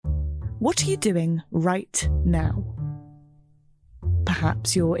What are you doing right now?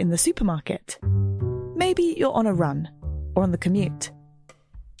 Perhaps you're in the supermarket. Maybe you're on a run or on the commute.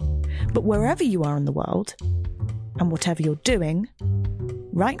 But wherever you are in the world, and whatever you're doing,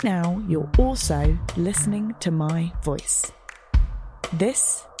 right now you're also listening to my voice.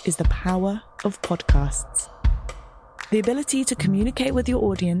 This is the power of podcasts. The ability to communicate with your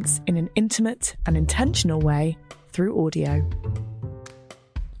audience in an intimate and intentional way through audio.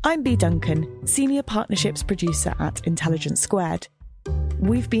 I'm Bea Duncan, Senior Partnerships Producer at Intelligence Squared.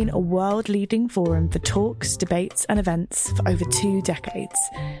 We've been a world-leading forum for talks, debates and events for over 2 decades.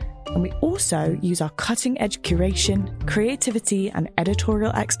 And we also use our cutting-edge curation, creativity and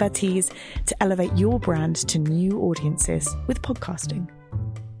editorial expertise to elevate your brand to new audiences with podcasting.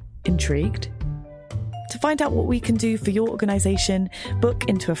 Intrigued? To find out what we can do for your organisation, book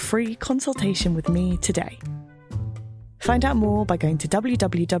into a free consultation with me today. Find out more by going to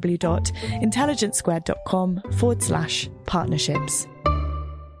www.intelligencesquared.com/partnerships.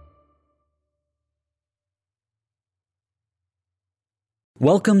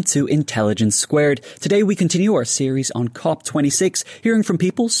 Welcome to Intelligence Squared. Today we continue our series on COP26, hearing from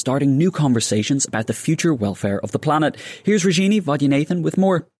people starting new conversations about the future welfare of the planet. Here's Regini Vodyanathan with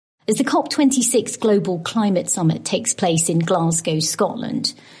more. As the COP26 Global Climate Summit takes place in Glasgow,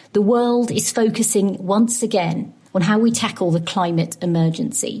 Scotland, the world is focusing once again on how we tackle the climate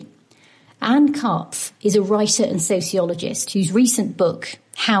emergency. Anne Karpf is a writer and sociologist whose recent book,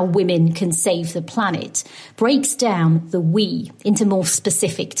 How Women Can Save the Planet, breaks down the we into more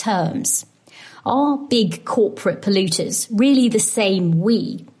specific terms. Are big corporate polluters really the same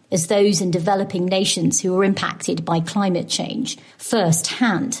we as those in developing nations who are impacted by climate change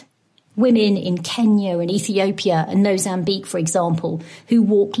firsthand? Women in Kenya and Ethiopia and Mozambique, for example, who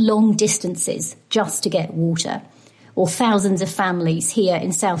walk long distances just to get water. Or thousands of families here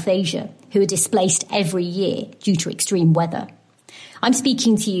in South Asia who are displaced every year due to extreme weather. I'm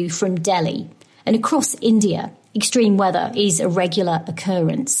speaking to you from Delhi, and across India, extreme weather is a regular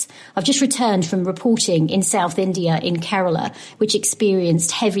occurrence. I've just returned from reporting in South India in Kerala, which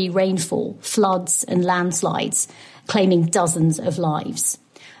experienced heavy rainfall, floods and landslides, claiming dozens of lives.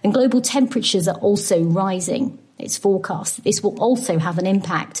 And global temperatures are also rising. It's forecast that this will also have an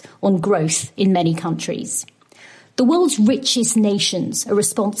impact on growth in many countries. The world's richest nations are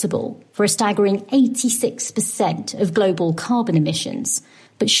responsible for a staggering 86% of global carbon emissions.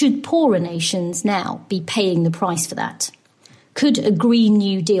 But should poorer nations now be paying the price for that? Could a Green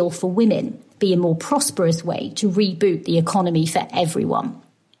New Deal for women be a more prosperous way to reboot the economy for everyone?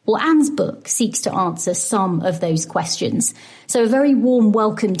 Well, Anne's book seeks to answer some of those questions. So a very warm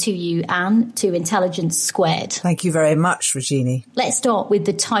welcome to you, Anne, to Intelligence Squared. Thank you very much, Regini. Let's start with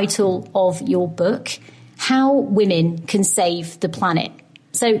the title of your book, How Women Can Save the Planet.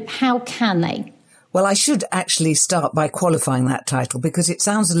 So how can they? Well, I should actually start by qualifying that title because it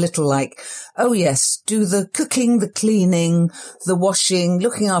sounds a little like, oh yes, do the cooking, the cleaning, the washing,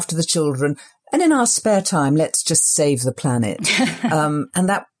 looking after the children, and in our spare time, let's just save the planet. And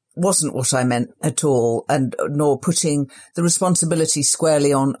that wasn't what I meant at all, and nor putting the responsibility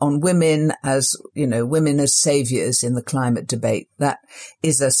squarely on women as, women as saviours in the climate debate. That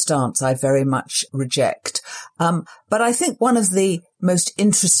is a stance I very much reject. But I think one of the most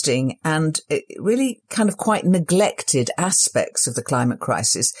interesting and really kind of quite neglected aspects of the climate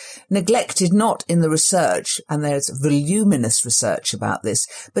crisis, neglected not in the research, and there's voluminous research about this,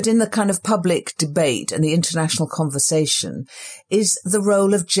 but in the kind of public debate and the international conversation, is the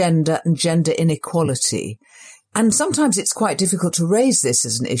role of gender and gender inequality. And sometimes it's quite difficult to raise this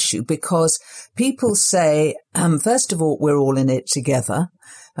as an issue because people say, first of all, we're all in it together,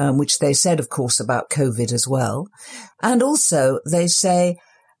 which they said, of course, about COVID as well. And also they say,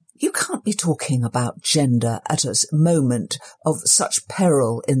 you can't be talking about gender at a moment of such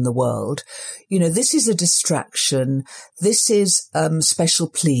peril in the world. This is a distraction. This is special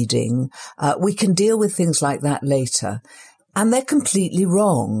pleading. We can deal with things like that later. And they're completely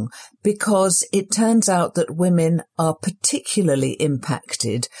wrong because it turns out that women are particularly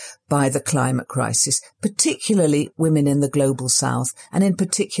impacted by the climate crisis, particularly women in the global south and in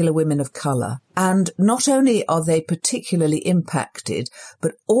particular women of colour. And not only are they particularly impacted,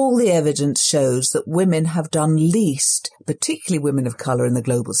 but all the evidence shows that women have done least, particularly women of colour in the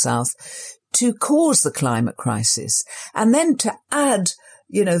global south, to cause the climate crisis. And then to add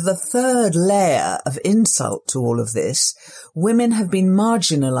the third layer of insult to all of this, women have been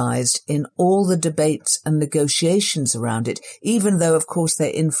marginalised in all the debates and negotiations around it, even though, of course, they're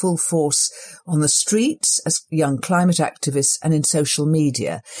in full force on the streets as young climate activists and in social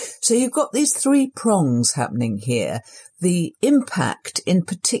media. So you've got these 3 prongs happening here. the impact in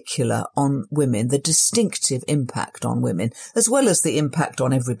particular on women, the distinctive impact on women, as well as the impact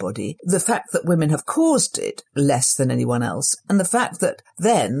on everybody, the fact that women have caused it less than anyone else, and the fact that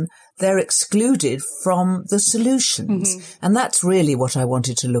then they're excluded from the solutions. Mm-hmm. And that's really what I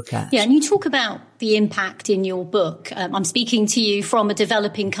wanted to look at. Yeah, and you talk about the impact in your book. I'm speaking to you from a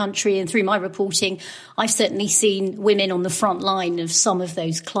developing country, and through my reporting, I've certainly seen women on the front line of some of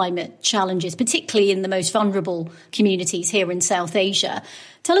those climate challenges, particularly in the most vulnerable communities here in South Asia.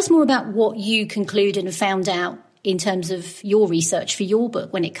 Tell us more about what you concluded and found out in terms of your research for your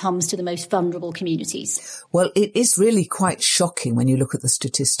book when it comes to the most vulnerable communities. Well, it is really quite shocking when you look at the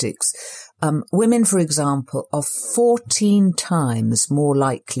statistics. Women, for example, are 14 times more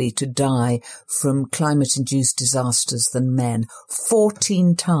likely to die from climate-induced disasters than men.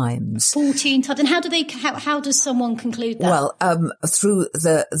 14 times. 14 times. And how does someone conclude that? Well, through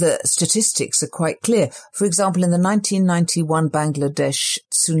the statistics are quite clear. For example, in the 1991 Bangladesh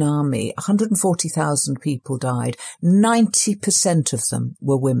tsunami, 140,000 people died. 90% of them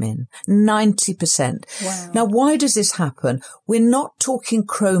were women. 90%. Wow. Now, why does this happen? We're not talking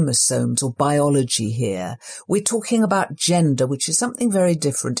chromosomes or biology here. We're talking about gender, which is something very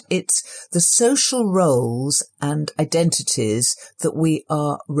different. It's the social roles and identities that we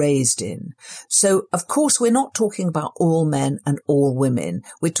are raised in. So, of course, we're not talking about all men and all women.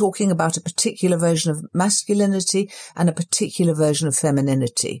 We're talking about a particular version of masculinity and a particular version of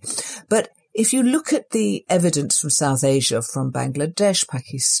femininity. But if you look at the evidence from South Asia, from Bangladesh,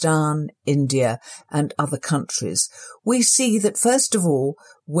 Pakistan, India, and other countries, we see that, first of all,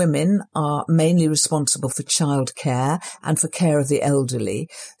 women are mainly responsible for childcare and for care of the elderly.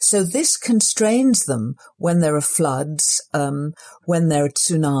 So this constrains them when there are floods, when there are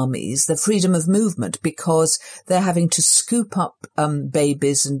tsunamis, the freedom of movement, because they're having to scoop up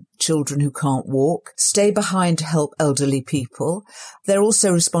babies and children who can't walk, stay behind to help elderly people. They're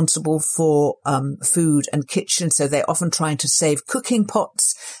also responsible for food and kitchen, so they're often trying to save cooking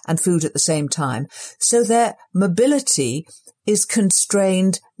pots and food at the same time. So their mobility is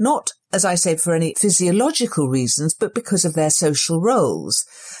constrained, not, as I say, for any physiological reasons, but because of their social roles.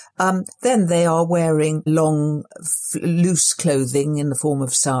 Then they are wearing long, loose clothing in the form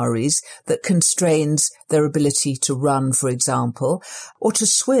of saris that constrains their ability to run, for example, or to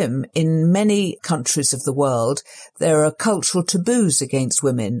swim. In many countries of the world, there are cultural taboos against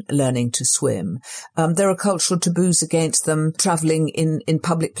women learning to swim. There are cultural taboos against them travelling in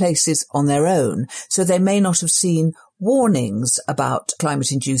public places on their own. So they may not have seen warnings about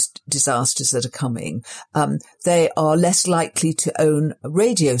climate-induced disasters that are coming. They are less likely to own a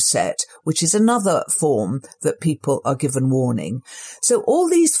radio set, which is another form that people are given warning. So all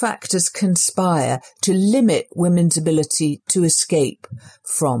these factors conspire to limit women's ability to escape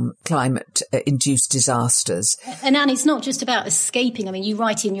from climate-induced disasters. And Anne, it's not just about escaping. I mean, you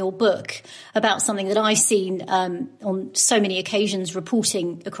write in your book about something that I've seen on so many occasions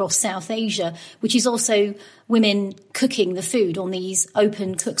reporting across South Asia, which is also women cooking the food on these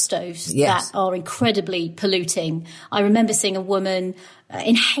open cook stoves. Yes. That are incredibly polluting. I remember seeing a woman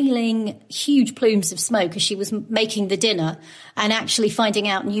inhaling huge plumes of smoke as she was making the dinner, and actually finding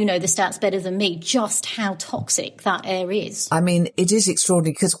out, and you know the stats better than me, just how toxic that air is. I mean, it is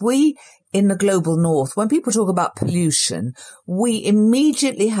extraordinary, because we in the global north, when people talk about pollution, we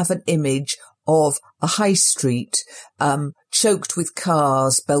immediately have an image of a high street choked with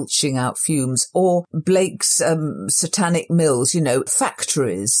cars belching out fumes, or Blake's satanic mills,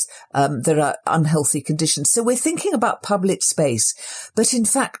 factories that are unhealthy conditions. So we're thinking about public space. But in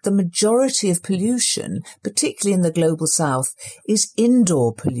fact, the majority of pollution, particularly in the global south, is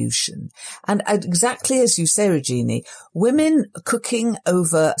indoor pollution. And exactly as you say, Regina, women cooking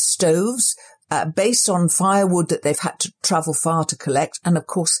over stoves, based on firewood that they've had to travel far to collect. And of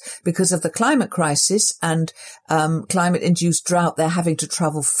course, because of the climate crisis and climate-induced drought, they're having to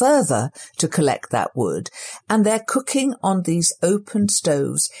travel further to collect that wood. And they're cooking on these open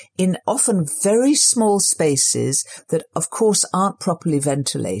stoves in often very small spaces that, of course, aren't properly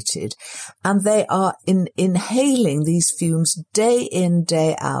ventilated. And they are inhaling these fumes day in,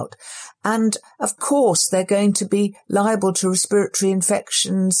 day out. And of course, they're going to be liable to respiratory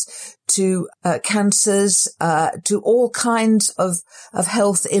infections, to cancers, to all kinds of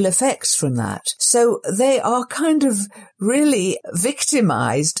health ill effects from that. So they are kind of really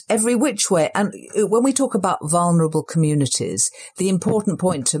victimized every which way. And when we talk about vulnerable communities, the important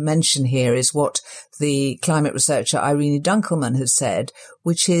point to mention here is what the climate researcher Irene Dunkelman has said,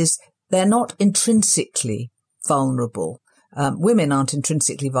 which is they're not intrinsically vulnerable. Women aren't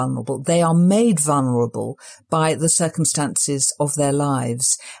intrinsically vulnerable. They are made vulnerable by the circumstances of their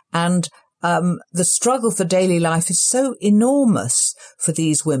lives. And the struggle for daily life is so enormous for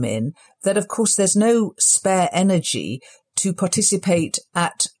these women that, of course, there's no spare energy to participate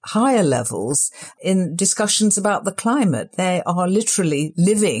at higher levels in discussions about the climate. They are literally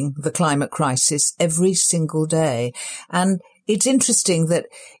living the climate crisis every single day. And it's interesting that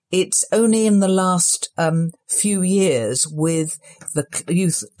it's only in the last few years, with the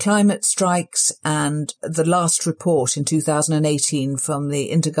youth climate strikes and the last report in 2018 from the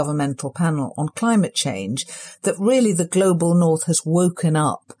Intergovernmental Panel on Climate Change, that really the global north has woken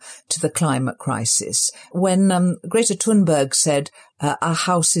up to the climate crisis. When Greta Thunberg said, our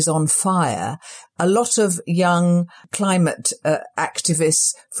house is on fire, a lot of young climate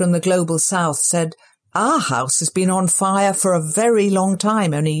activists from the global south said, our house has been on fire for a very long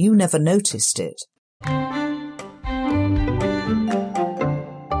time, only you never noticed it.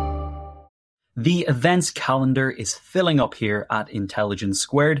 The events calendar is filling up here at Intelligence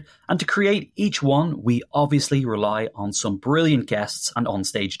Squared, and to create each one, we obviously rely on some brilliant guests and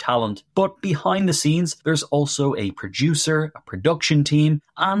onstage talent. But behind the scenes, there's also a producer, a production team,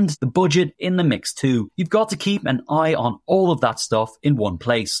 and the budget in the mix too. You've got to keep an eye on all of that stuff in one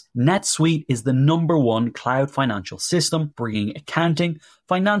place. NetSuite is the #1 cloud financial system, bringing accounting,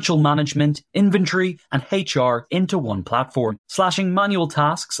 financial management, inventory, and HR into one platform, slashing manual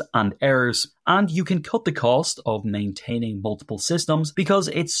tasks and errors. And you can cut the cost of maintaining multiple systems because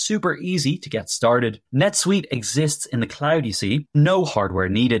it's super easy to get started. NetSuite exists in the cloud, you see, no hardware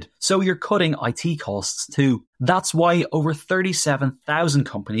needed. So you're cutting IT costs too. That's why over 37,000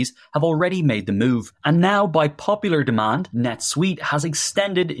 companies have already made the move. And now, by popular demand, NetSuite has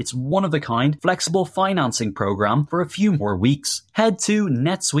extended its one-of-a-kind flexible financing program for a few more weeks. Head to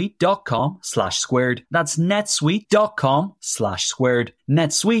netsuite.com/squared. That's netsuite.com/squared.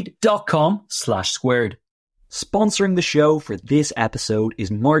 netsuite.com/squared. Sponsoring the show for this episode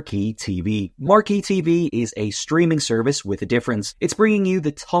is Marquee TV. Marquee TV is a streaming service with a difference. It's bringing you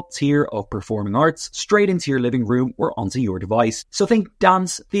the top tier of performing arts straight into your living room or onto your device. So think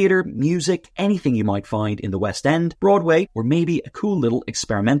dance, theatre, music, anything you might find in the West End, Broadway, or maybe a cool little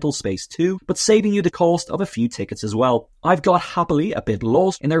experimental space too, but saving you the cost of a few tickets as well. I've got happily a bit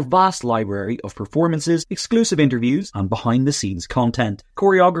lost in their vast library of performances, exclusive interviews, and behind-the-scenes content.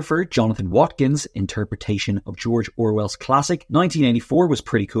 Choreographer Jonathan Watkins' interpretation of George Orwell's classic 1984 was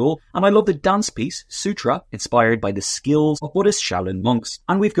pretty cool, and I love the dance piece Sutra, inspired by the skills of Buddhist Shaolin monks.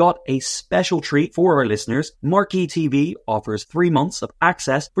 And we've got a special treat for our listeners. Marquee TV offers 3 months of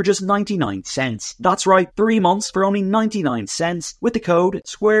access for just 99 cents. That's right, 3 months for only 99 cents with the code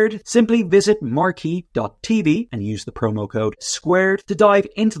SQUARED. Simply visit marquee.tv and use the promo code SQUARED to dive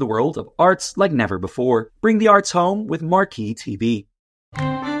into the world of arts like never before. Bring the arts home with Marquee TV.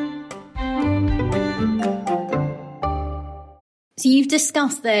 So you've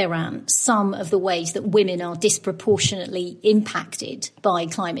discussed there, Anne, some of the ways that women are disproportionately impacted by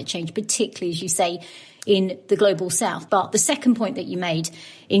climate change, particularly, as you say, in the global south. But the second point that you made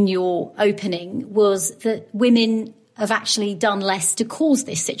in your opening was that women have actually done less to cause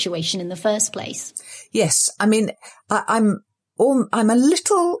this situation in the first place. Yes. I mean, I'm a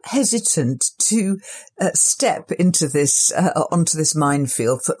little hesitant to step into this, onto this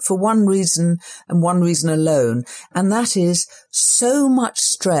minefield for one reason and one reason alone. And that is so much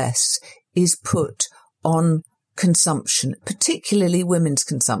stress is put on consumption, particularly women's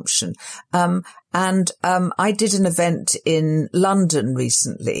consumption. I did an event in London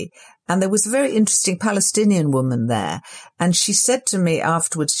recently, and there was a very interesting Palestinian woman there. And she said to me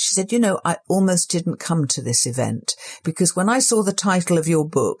afterwards, she said, I almost didn't come to this event because when I saw the title of your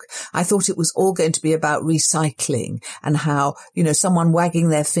book, I thought it was all going to be about recycling and how, someone wagging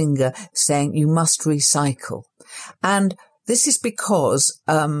their finger saying you must recycle. And this is because,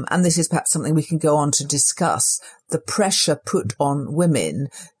 and this is perhaps something we can go on to discuss, the pressure put on women,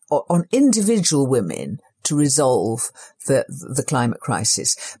 on individual women, to resolve the climate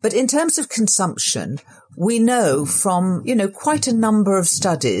crisis. But in terms of consumption, we know from, quite a number of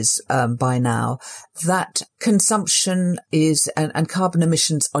studies by now that consumption is, and carbon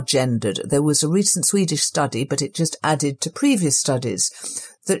emissions are gendered. There was a recent Swedish study, but it just added to previous studies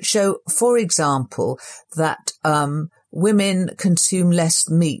that show, for example, that women consume less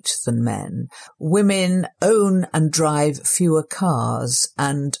meat than men. Women own and drive fewer cars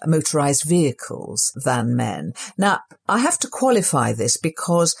and motorized vehicles than men. Now, I have to qualify this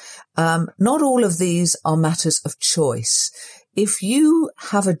because not all of these are matters of choice. If you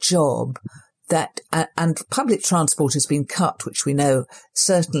have a job that, and public transport has been cut, which we know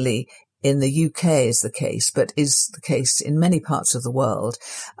certainly in the UK is the case, but is the case in many parts of the world,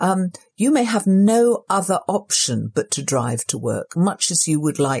 you may have no other option but to drive to work, much as you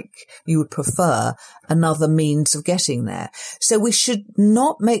would prefer another means of getting there. So we should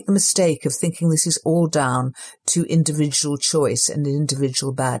not make the mistake of thinking this is all down to individual choice and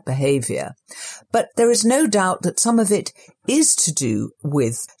individual bad behaviour. But there is no doubt that some of it is to do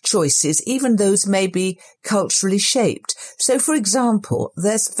with choices, even those may be culturally shaped. So, for example,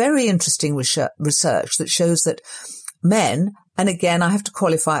 there's very interesting research that shows that men, and again, I have to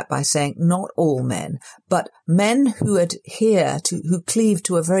qualify it by saying not all men, but men who who cleave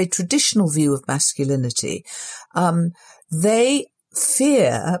to a very traditional view of masculinity, they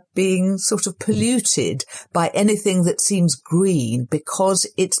fear being sort of polluted by anything that seems green because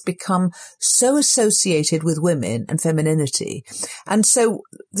it's become so associated with women and femininity. And so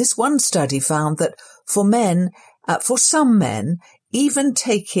this one study found that for some men, even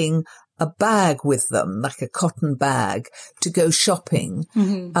taking a bag with them, like a cotton bag, to go shopping,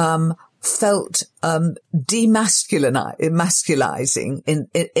 felt demasculizing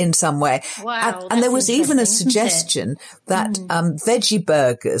in some way. Wow, and there was even a suggestion that veggie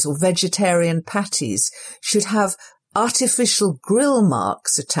burgers or vegetarian patties should have artificial grill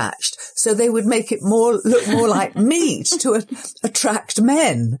marks attached, so they would make it look more like meat to attract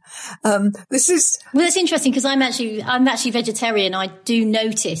men. Well, that's interesting because I'm actually vegetarian. I do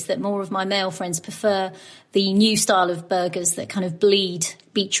notice that more of my male friends prefer the new style of burgers that kind of bleed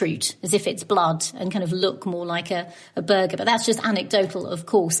beetroot as if it's blood and kind of look more like a burger. But that's just anecdotal, of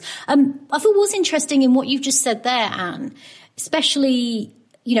course. I thought was interesting in what you've just said there, Anne, especially,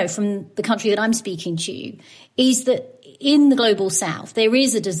 from the country that I'm speaking to, is that in the global south, there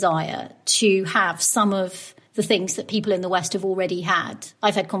is a desire to have some of the things that people in the West have already had.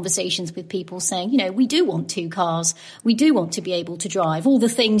 I've had conversations with people saying, we do want 2 cars. We do want to be able to drive. All the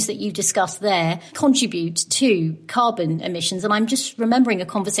things that you discussed there contribute to carbon emissions. And I'm just remembering a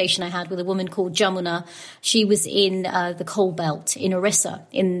conversation I had with a woman called Jamuna. She was in the coal belt in Orissa,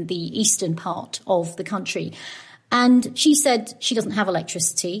 in the eastern part of the country. And she said she doesn't have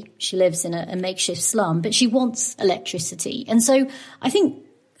electricity. She lives in a makeshift slum, but she wants electricity. And so I think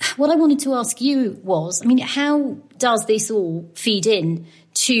what I wanted to ask you was, how does this all feed in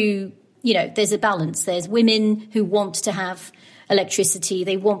to, there's a balance. There's women who want to have electricity.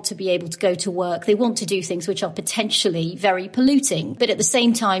 They want to be able to go to work. They want to do things which are potentially very polluting. But at the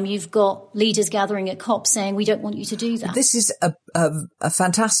same time, you've got leaders gathering at COP saying, we don't want you to do that. This is a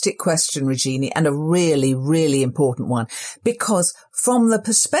fantastic question, Regina, and a really, really important one, because from the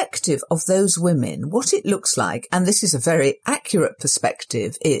perspective of those women, what it looks like, and this is a very accurate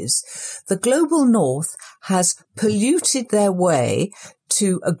perspective, is the global north has polluted their way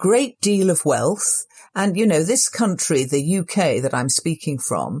to a great deal of wealth. And, this country, the UK that I'm speaking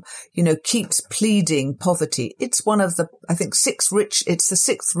from, keeps pleading poverty. It's one of the, I think, it's the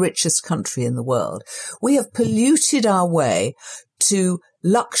 6th richest country in the world. We have polluted our way to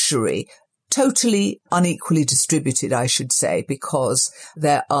luxury, totally unequally distributed, I should say, because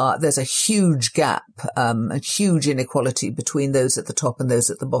there's a huge gap, a huge inequality between those at the top and those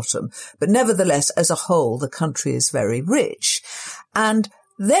at the bottom. But nevertheless, as a whole, the country is very rich. And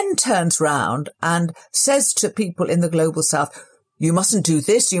then turns round and says to people in the global south, you mustn't do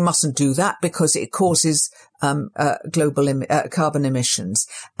this, you mustn't do that, because it causes global carbon emissions.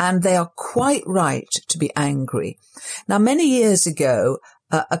 And they are quite right to be angry. Now, many years ago,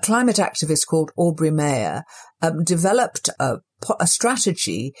 a climate activist called Aubrey Mayer developed a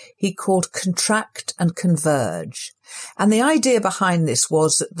strategy he called Contract and Converge. And the idea behind this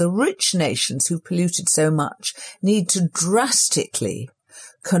was that the rich nations who polluted so much need to drastically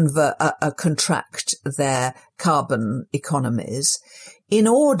contract their carbon economies in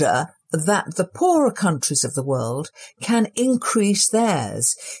order that the poorer countries of the world can increase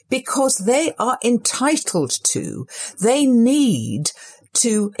theirs, because they are entitled to, they need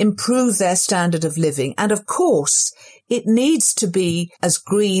to improve their standard of living. And of course, it needs to be as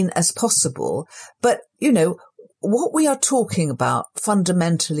green as possible. But, what we are talking about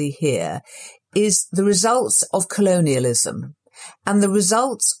fundamentally here is the results of colonialism and the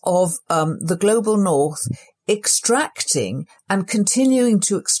results of the global north extracting and continuing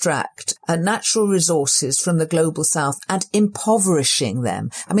to extract natural resources from the global south and impoverishing them.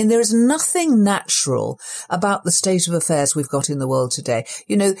 There is nothing natural about the state of affairs we've got in the world today.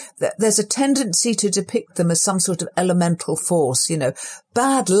 There's a tendency to depict them as some sort of elemental force.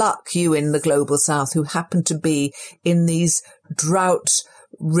 Bad luck, you in the global south who happen to be in these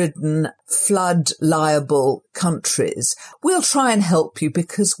drought-ridden, flood liable countries, we'll try and help you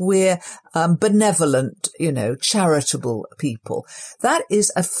because we're benevolent, charitable people. That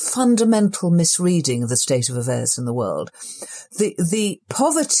is a fundamental misreading of the state of affairs in the world. The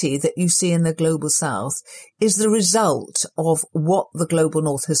poverty that you see in the global south is the result of what the global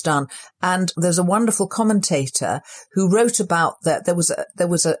north has done. And there's a wonderful commentator who wrote about that. There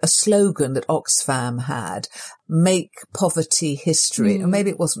was a slogan that Oxfam had, make poverty history. Or maybe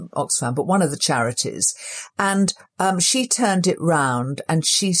it wasn't Oxfam, but one of the charities. And she turned it round and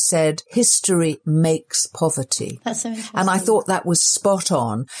she said, history makes poverty. That's so interesting. And I thought that was spot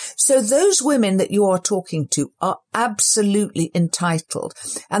on. So those women that you are talking to are absolutely entitled.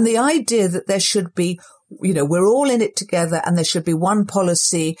 And the idea that there should be, we're all in it together and there should be one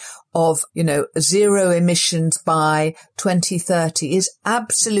policy of, zero emissions by 2030 is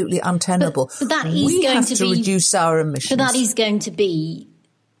absolutely untenable. But that is we going have to be, reduce our emissions. But that is going to be,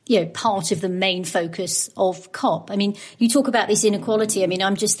 part of the main focus of COP. I mean, you talk about this inequality. I mean,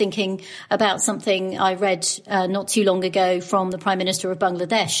 I'm just thinking about something I read not too long ago from the Prime Minister of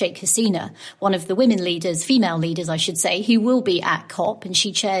Bangladesh, Sheikh Hasina, one of the female leaders, I should say, who will be at COP, and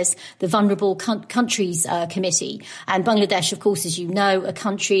she chairs the Vulnerable Countries Committee. And Bangladesh, of course, as you know, a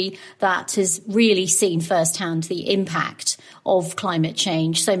country that has really seen firsthand the impact of climate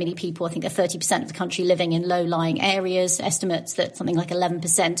change. So many people, I think 30% of the country living in low-lying areas, estimates that something like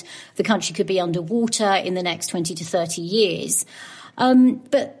 11% of the country could be underwater in the next 20 to 30 years.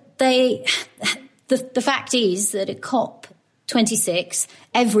 But the fact is that at COP26,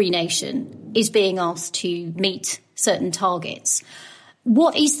 every nation is being asked to meet certain targets.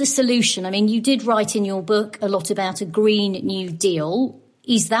 What is the solution? I mean, you did write in your book a lot about a Green New Deal.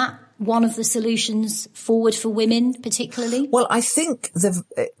 Is that one of the solutions forward for women particularly? Well, I think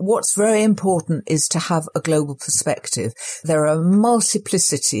what's very important is to have a global perspective. There are a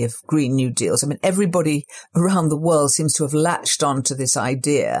multiplicity of Green New Deals. I mean, everybody around the world seems to have latched on to this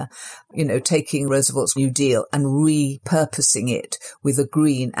idea, taking Roosevelt's New Deal and repurposing it with a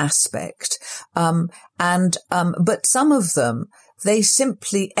green aspect. But some of them, they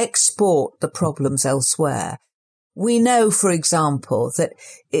simply export the problems elsewhere. We know, for example, that,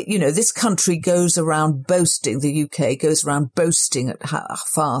 this country goes around boasting, the UK goes around boasting at how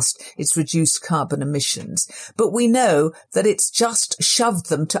fast it's reduced carbon emissions. But we know that it's just shoved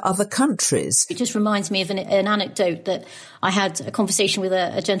them to other countries. It just reminds me of an anecdote that I had a conversation with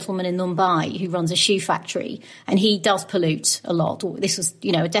a gentleman in Mumbai who runs a shoe factory, and he does pollute a lot. This was,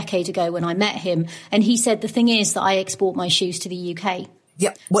 a decade ago when I met him. And he said, the thing is that I export my shoes to the UK.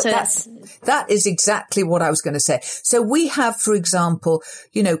 Yeah, well, so that is exactly what I was going to say. So we have, for example,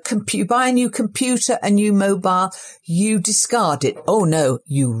 you buy a new computer, a new mobile, you discard it. Oh no,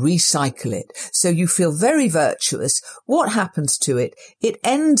 you recycle it. So you feel very virtuous. What happens to it? It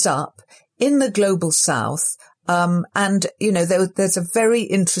ends up in the global south. There's a very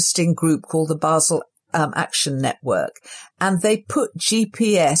interesting group called the Basel Action Network, and they put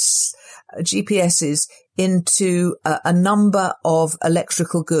GPSs into a number of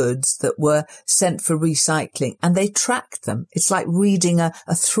electrical goods that were sent for recycling, and they tracked them. It's like reading a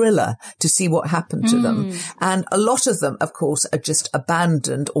thriller to see what happened to them. And a lot of them, of course, are just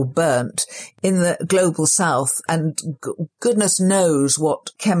abandoned or burnt in the global south, and goodness knows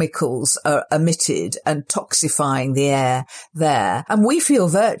what chemicals are emitted and toxifying the air there. And we feel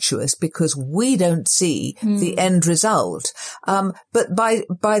virtuous because we don't see the end result. But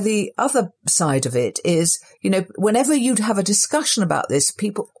by the other side of it is, whenever you'd have a discussion about this,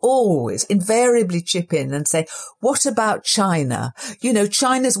 people always invariably chip in and say, what about China?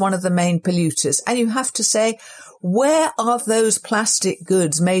 China's one of the main polluters. And you have to say, where are those plastic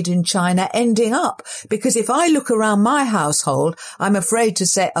goods made in China ending up? Because if I look around my household, I'm afraid to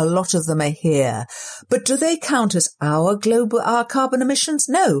say a lot of them are here. But do they count as our carbon emissions?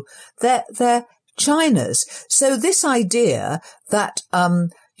 No, they're China's. So this idea that,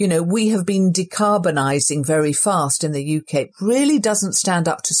 we have been decarbonising very fast in the UK really doesn't stand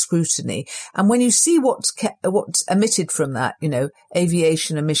up to scrutiny. And when you see what's emitted from that,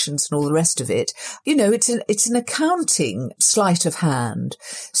 aviation emissions and all the rest of it, it's an accounting sleight of hand.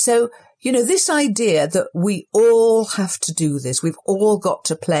 So, this idea that we all have to do this, we've all got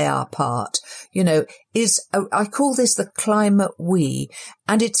to play our part, I call this the climate we,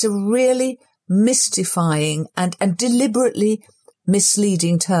 and it's a really mystifying and deliberately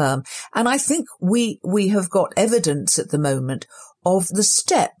misleading term. And I think we have got evidence at the moment of the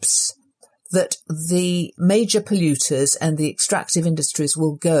steps that the major polluters and the extractive industries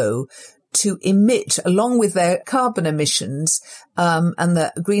will go to emit, along with their carbon emissions and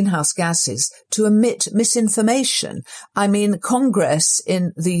the greenhouse gases, to emit misinformation. I mean, Congress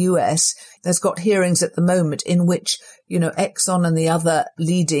in the US has got hearings at the moment in which, Exxon and the other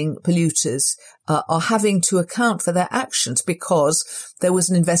leading polluters are having to account for their actions because there was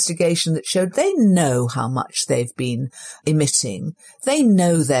an investigation that showed they know how much they've been emitting. They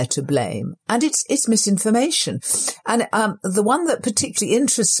know they're to blame, and it's misinformation. And the one that particularly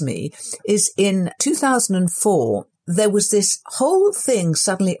interests me is in 2004, there was this whole thing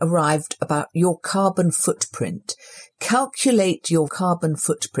suddenly arrived about your carbon footprint. Calculate your carbon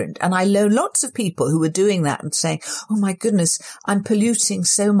footprint. And I know lots of people who were doing that and saying, oh my goodness, I'm polluting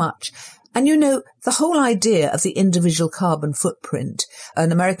so much. And the whole idea of the individual carbon footprint,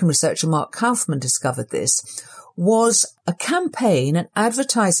 an American researcher, Mark Kaufman, discovered this, was a campaign, an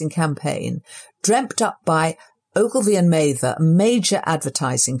advertising campaign, dreamt up by Ogilvy and Mather, a major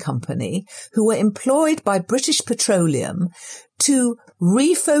advertising company, who were employed by British Petroleum to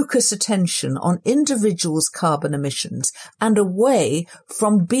refocus attention on individuals' carbon emissions and away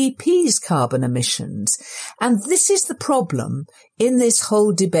from BP's carbon emissions. And this is the problem in this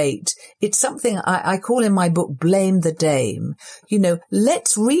whole debate. It's something I call in my book, blame the dame.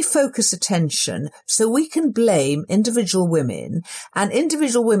 Let's refocus attention so we can blame individual women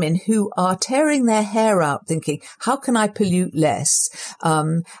who are tearing their hair out thinking, how can I pollute less?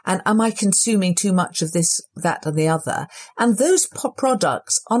 And am I consuming too much of this, that and the other? And those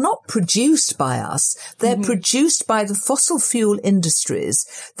products are not produced by us. They're produced by the fossil fuel industries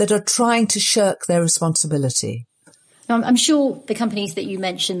that are trying to shirk their responsibility. I'm sure the companies that you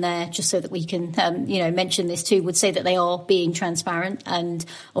mentioned there, just so that we can, mention this too, would say that they are being transparent. And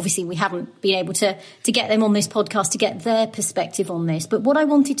obviously we haven't been able to get them on this podcast to get their perspective on this. But what I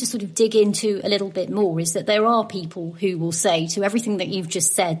wanted to sort of dig into a little bit more is that there are people who will say to everything that you've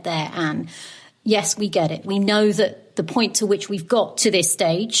just said there, Anne, yes, we get it. We know that the point to which we've got to this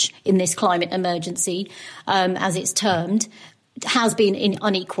stage in this climate emergency, as it's termed, has been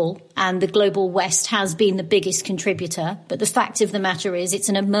unequal, and the global West has been the biggest contributor. But the fact of the matter is it's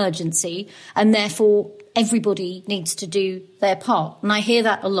an emergency, and therefore everybody needs to do their part. And I hear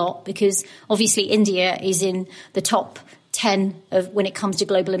that a lot because obviously India is in the top 10 of when it comes to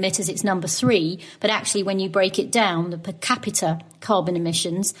global emitters, it's number 3. But actually, when you break it down, the per capita carbon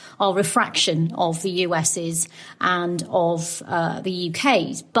emissions are a fraction of the US's and of the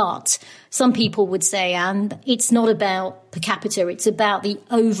UK's. But some people would say, and it's not about per capita, it's about the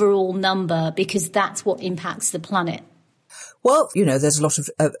overall number, because that's what impacts the planet. Well, there's a lot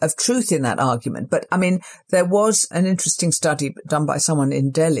of truth in that argument. But I mean, there was an interesting study done by someone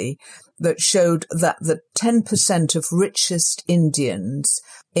in Delhi that showed that the 10% of richest Indians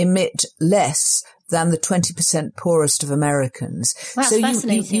emit less than the 20% poorest of Americans. That's so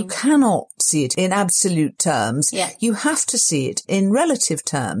fascinating. You cannot see it in absolute terms. Yeah. You have to see it in relative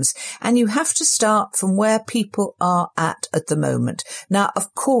terms, and you have to start from where people are at the moment. Now,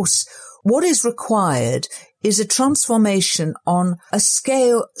 of course, what is required is a transformation on a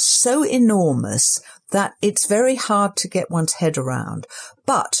scale so enormous that it's very hard to get one's head around.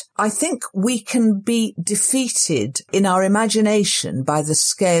 But I think we can be defeated in our imagination by the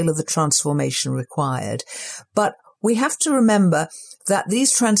scale of the transformation required. But we have to remember that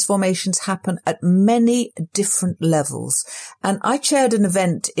these transformations happen at many different levels. And I chaired an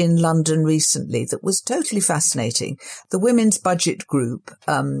event in London recently that was totally fascinating. The Women's Budget Group,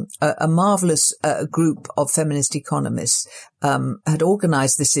 a marvellous group of feminist economists, had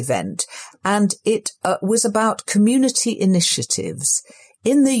organised this event. And it was about community initiatives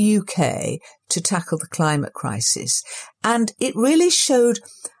in the UK to tackle the climate crisis. And it really showed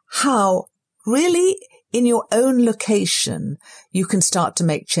how really in your own location, you can start to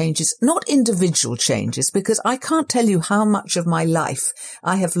make changes, not individual changes, because I can't tell you how much of my life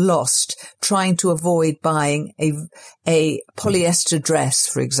I have lost trying to avoid buying a polyester dress,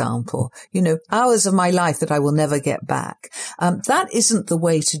 for example. Hours of my life that I will never get back. That isn't the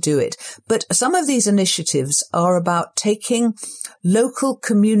way to do it. But some of these initiatives are about taking local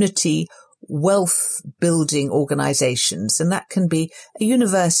community wealth building organizations, and that can be a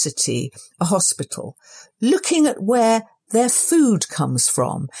university, a hospital, looking at where their food comes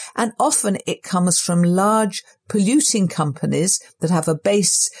from. And often it comes from large polluting companies that have a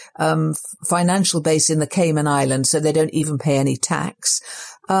base, financial base in the Cayman Islands, so they don't even pay any tax.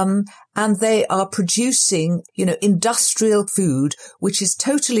 And they are producing, industrial food, which is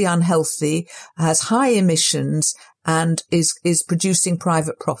totally unhealthy, has high emissions, and is producing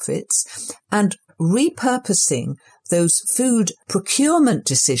private profits, and repurposing those food procurement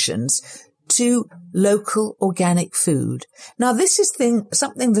decisions to local organic food. Now, this is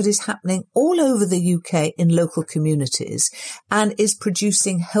something that is happening all over the UK in local communities and is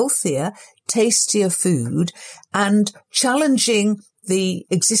producing healthier, tastier food and challenging the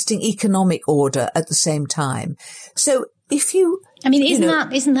existing economic order at the same time. So if you... I mean,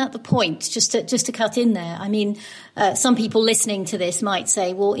 isn't that the point? Just to cut in there. I mean, some people listening to this might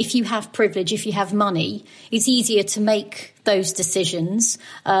say, well, if you have privilege, if you have money, it's easier to make those decisions,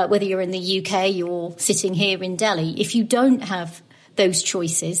 whether you're in the UK or sitting here in Delhi. If you don't have those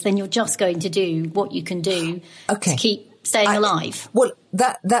choices, then you're just going to do what you can do to keep staying alive. Well,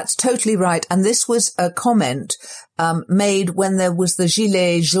 that's totally right. And this was a comment made when there was the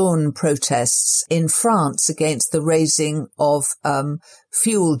Gilets jaunes protests in France against the raising of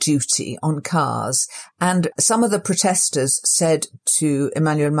fuel duty on cars. And some of the protesters said to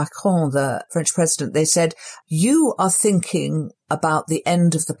Emmanuel Macron, the French president, they said, "You are thinking about the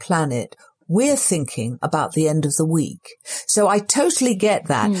end of the planet. We're thinking about the end of the week." So I totally get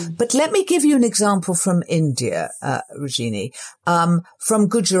that. But let me give you an example from India, Rajini, from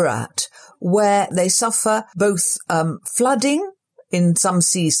Gujarat, where they suffer both flooding in some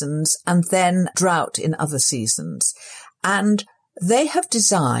seasons and then drought in other seasons. And they have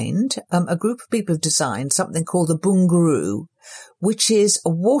designed, a group of people have designed something called the Bungaroo, which is a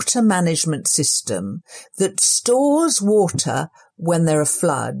water management system that stores water when there are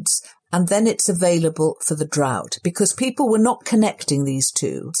floods, and then it's available for the drought, because people were not connecting these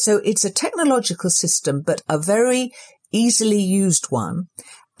two. So it's a technological system, but a very easily used one.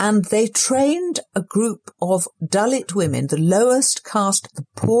 And they trained a group of Dalit women, the lowest caste, the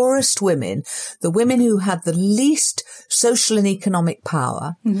poorest women, the women who had the least social and economic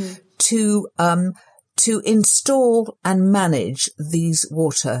power, to install and manage these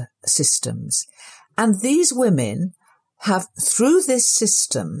water systems. And these women have, through this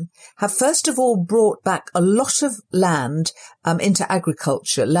system, have first of all brought back a lot of land into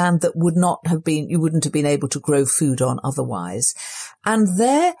agriculture, land that you wouldn't have been able to grow food on otherwise. And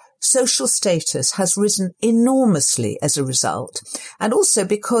their social status has risen enormously as a result. And also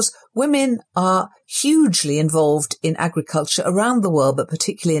because women are hugely involved in agriculture around the world, but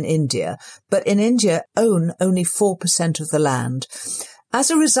particularly in India. But in India, own only 4% of the land. As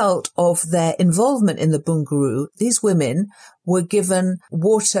a result of their involvement in the Bungaroo, these women were given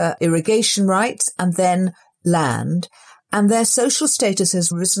water irrigation rights and then land, and their social status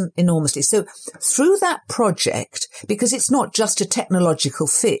has risen enormously. So through that project, because it's not just a technological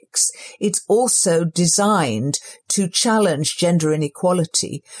fix, it's also designed to challenge gender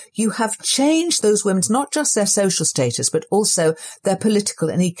inequality, you have changed those women's, not just their social status, but also their political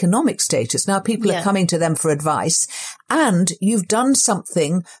and economic status. Now people are coming to them for advice, and you've done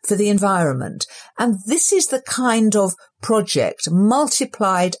something for the environment. And this is the kind of project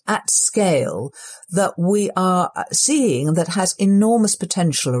multiplied at scale that we are seeing that has enormous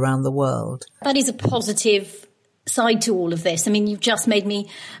potential around the world. That is a positive side to all of this. I mean, you've just made me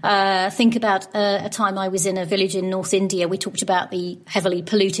think about a time I was in a village in North India. We talked about the heavily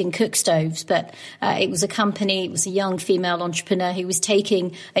polluting cook stoves, but it was a young female entrepreneur who was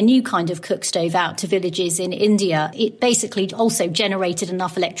taking a new kind of cook stove out to villages in India. It basically also generated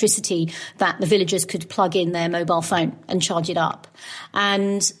enough electricity that the villagers could plug in their mobile phone and charge it up.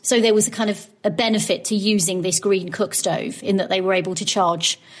 And so there was a benefit to using this green cook stove in that they were able to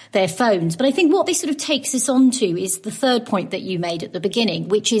charge their phones. But I think what this sort of takes us on to is the third point that you made at the beginning,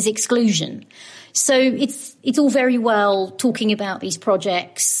 which is exclusion. So it's all very well talking about these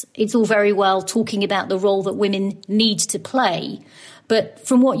projects. It's all very well talking about the role that women need to play. But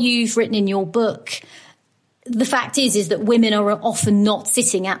from what you've written in your book, the fact is that women are often not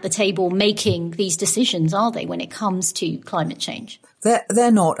sitting at the table making these decisions, are they, when it comes to climate change?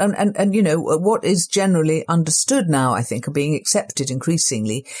 They're not. And you know, what is generally understood now, I think, are being accepted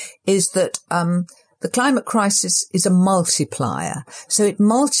increasingly, is that the climate crisis is a multiplier. So it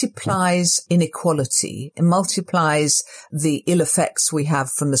multiplies inequality. It multiplies the ill effects we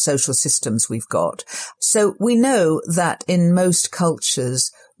have from the social systems we've got. So we know that in most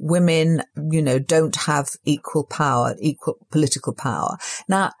cultures, women, don't have equal political power.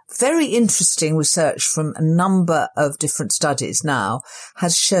 Now, very interesting research from a number of different studies now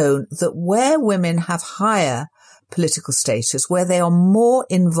has shown that where women have higher political status, where they are more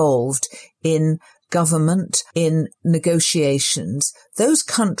involved in government, in negotiations, those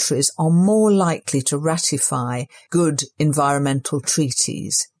countries are more likely to ratify good environmental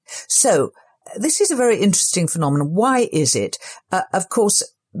treaties. So this is a very interesting phenomenon. Why is it? Of course,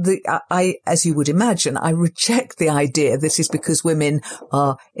 as you would imagine, I reject the idea this is because women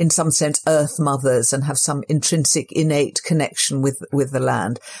are in some sense earth mothers and have some intrinsic innate connection with the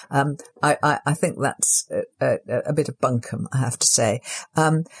land. I think that's a bit of bunkum, I have to say.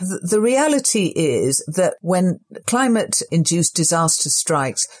 The reality is that when climate induced disaster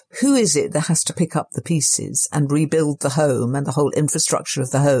strikes, who is it that has to pick up the pieces and rebuild the home and the whole infrastructure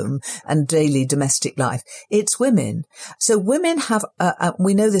of the home and daily domestic life? It's women. So women have,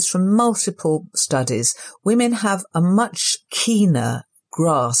 we know this from multiple studies, women have a much keener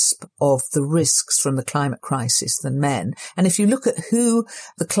grasp of the risks from the climate crisis than men. And if you look at who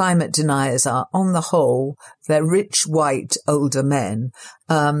the climate deniers are, on the whole, they're rich, white, older men.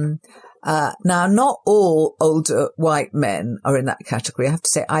 Now, not all older white men are in that category. I have to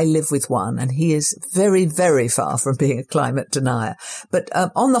say I live with one, and he is very, very far from being a climate denier. But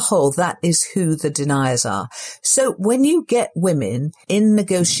on the whole, that is who the deniers are. So when you get women in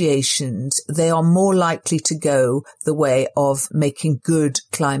negotiations, they are more likely to go the way of making good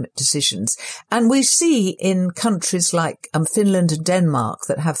climate decisions. And we see in countries like Finland and Denmark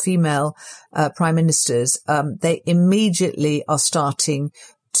that have female prime ministers, they immediately are starting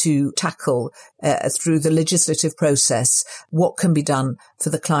to tackle through the legislative process what can be done for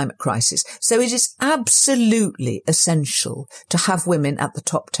the climate crisis. So it is absolutely essential to have women at the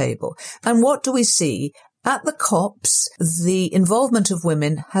top table. And what do we see? At the COPs, the involvement of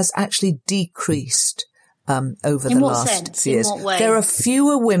women has actually decreased over the last few years. In what way? There are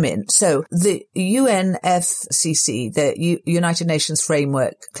fewer women. So the UNFCCC, the United Nations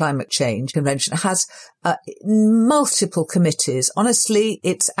Framework Climate Change Convention, has multiple committees. Honestly,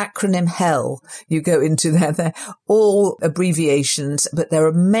 it's acronym hell. You go into there, they're all abbreviations, but there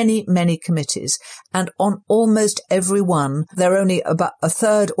are many, many committees. And on almost every one, there are only about a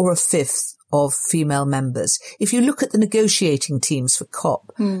third or a fifth of female members. If you look at the negotiating teams for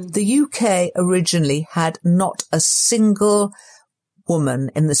COP, the UK originally had not a single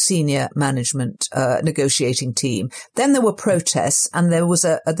woman in the senior management negotiating team. Then there were protests, and there's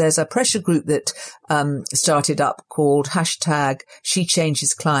a pressure group that started up called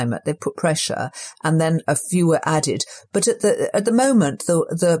 #SheChangesClimate. They put pressure, and then a few were added. But at the moment,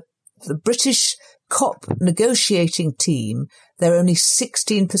 the British COP negotiating team, there are only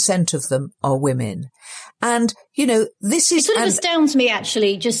 16% of them are women. And, this is... It sort of astounds me,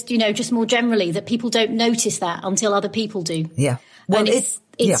 actually, just more generally, that people don't notice that until other people do. Yeah. Well, and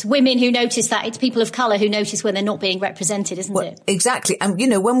it's women who notice that. It's people of colour who notice when they're not being represented, isn't it? Exactly. And,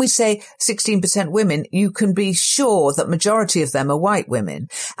 when we say 16% women, you can be sure that majority of them are white women.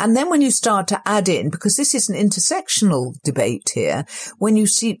 And then when you start to add in, because this is an intersectional debate here, when you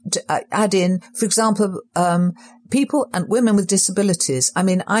add in, for example, people and women with disabilities. I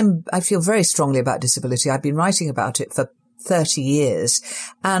mean, I feel very strongly about disability. I've been writing about it for 30 years,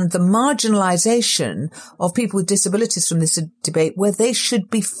 and the marginalization of people with disabilities from this debate, where they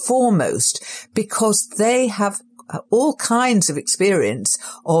should be foremost because they have all kinds of experience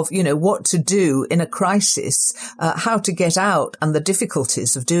of, what to do in a crisis, how to get out, and the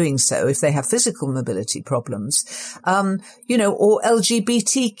difficulties of doing so if they have physical mobility problems, or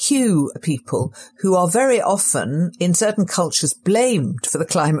LGBTQ people who are very often in certain cultures blamed for the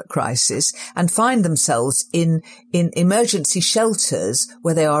climate crisis and find themselves in emergency shelters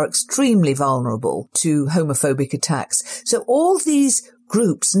where they are extremely vulnerable to homophobic attacks. So all these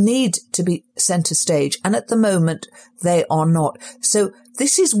groups need to be centre stage, and at the moment they are not. So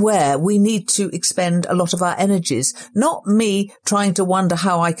this is where we need to expend a lot of our energies, not me trying to wonder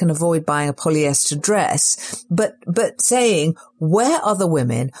how I can avoid buying a polyester dress, but saying, where are the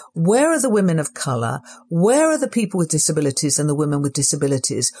women? Where are the women of colour? Where are the people with disabilities and the women with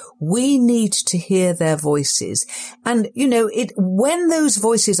disabilities? We need to hear their voices. And, when those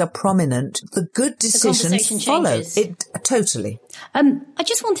voices are prominent, the good decisions follow. Totally. I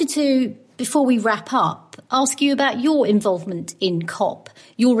just wanted to, before we wrap up, ask you about your involvement in COP.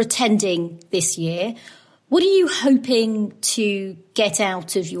 You're attending this year. What are you hoping to get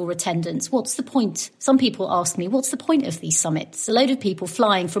out of your attendance? What's the point? Some people ask me, what's the point of these summits? A load of people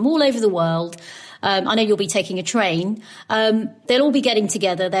flying from all over the world. I know you'll be taking a train. They'll all be getting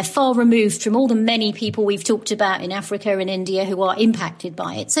together. They're far removed from all the many people we've talked about in Africa and India who are impacted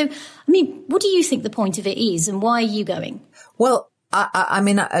by it. So, what do you think the point of it is, and why are you going? Well,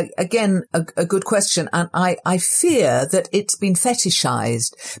 again, a good question. And I fear that it's been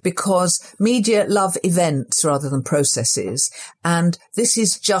fetishized because media love events rather than processes. And this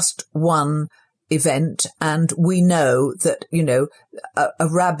is just one event, and we know that,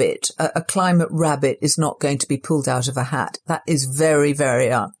 a climate rabbit is not going to be pulled out of a hat. That is very,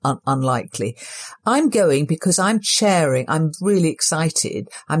 very unlikely. I'm going because I'm really excited.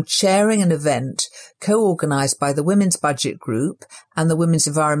 I'm chairing an event co-organised by the Women's Budget Group and the Women's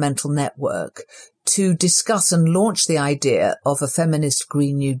Environmental Network to discuss and launch the idea of a feminist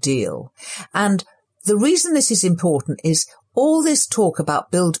Green New Deal. And the reason this is important is all this talk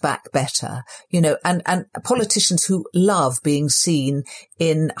about build back better, and politicians who love being seen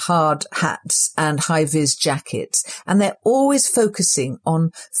in hard hats and high-vis jackets. And they're always focusing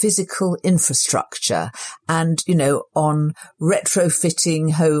on physical infrastructure and, on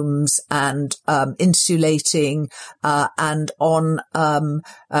retrofitting homes and, insulating, and on,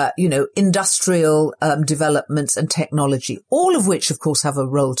 industrial, developments and technology, all of which, of course, have a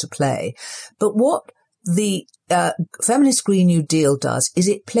role to play. But what the Feminist Green New Deal does is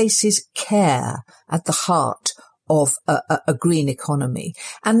it places care at the heart of a green economy.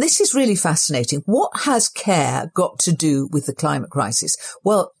 And this is really fascinating. What has care got to do with the climate crisis?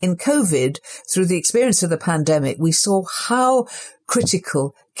 Well, in COVID, through the experience of the pandemic, we saw how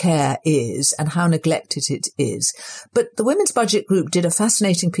critical care is and how neglected it is. But the Women's Budget Group did a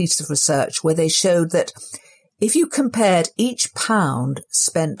fascinating piece of research where they showed that if you compared each pound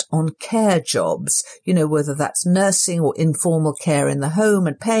spent on care jobs, whether that's nursing or informal care in the home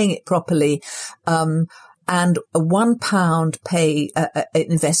and paying it properly, and a £1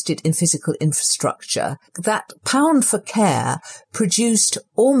 invested in physical infrastructure, that pound for care produced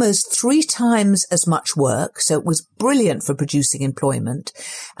almost 3 times as much work. So it was brilliant for producing employment.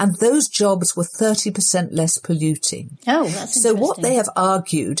 And those jobs were 30% less polluting. Oh, that's so what they have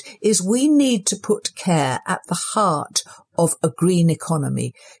argued is we need to put care at the heart of a green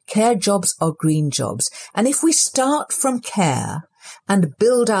economy. Care jobs are green jobs. And if we start from care and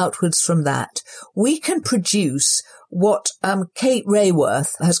build outwards from that, we can produce what Kate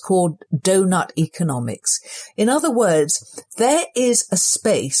Raworth has called donut economics. In other words, there is a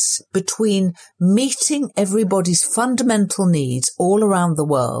space between meeting everybody's fundamental needs all around the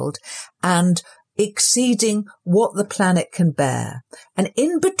world and exceeding what the planet can bear. And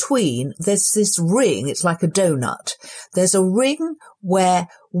in between, there's this ring. It's like a donut. There's a ring where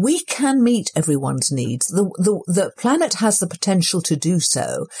we can meet everyone's needs. The planet has the potential to do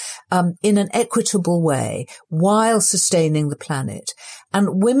so in an equitable way while sustaining the planet.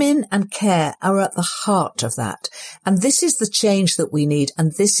 And women and care are at the heart of that. And this is the change that we need.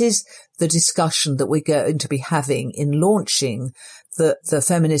 And this is the discussion that we're going to be having in launching the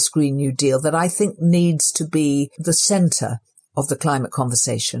Feminist Green New Deal that I think needs to be the centre of the climate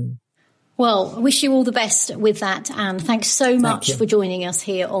conversation. Well, I wish you all the best with that, Anne. Thanks so much for joining us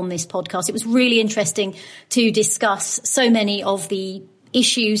here on this podcast. It was really interesting to discuss so many of the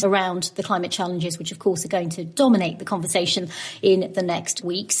issues around the climate challenges, which of course are going to dominate the conversation in the next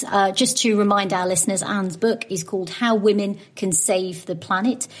weeks. Just to remind our listeners, Anne's book is called How Women Can Save the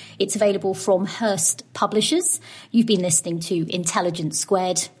Planet. It's available from Hearst Publishers. You've been listening to Intelligence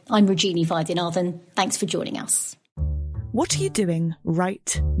Squared. I'm Rajini Vaidyanathan. Thanks for joining us. What are you doing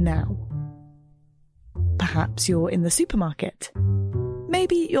right now? Perhaps you're in the supermarket.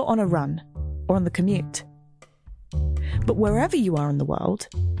 Maybe you're on a run or on the commute. But wherever you are in the world,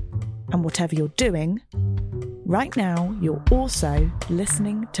 and whatever you're doing, right now you're also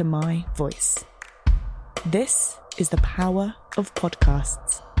listening to my voice. This is the power of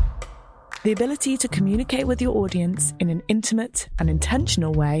podcasts. The ability to communicate with your audience in an intimate and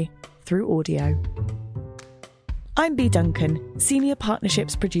intentional way through audio. I'm Bea Duncan, Senior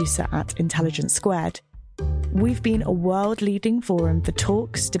Partnerships Producer at Intelligence Squared. We've been a world-leading forum for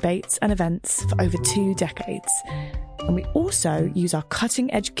talks, debates and events for over 2 decades. And we also use our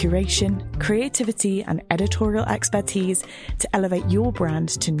cutting-edge curation, creativity and editorial expertise to elevate your brand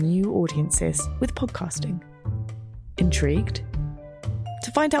to new audiences with podcasting. Intrigued?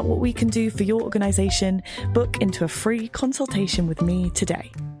 To find out what we can do for your organisation, book into a free consultation with me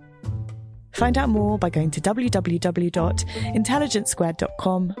today. Find out more by going to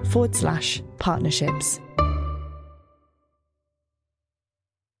www.intelligencesquared.com/partnerships.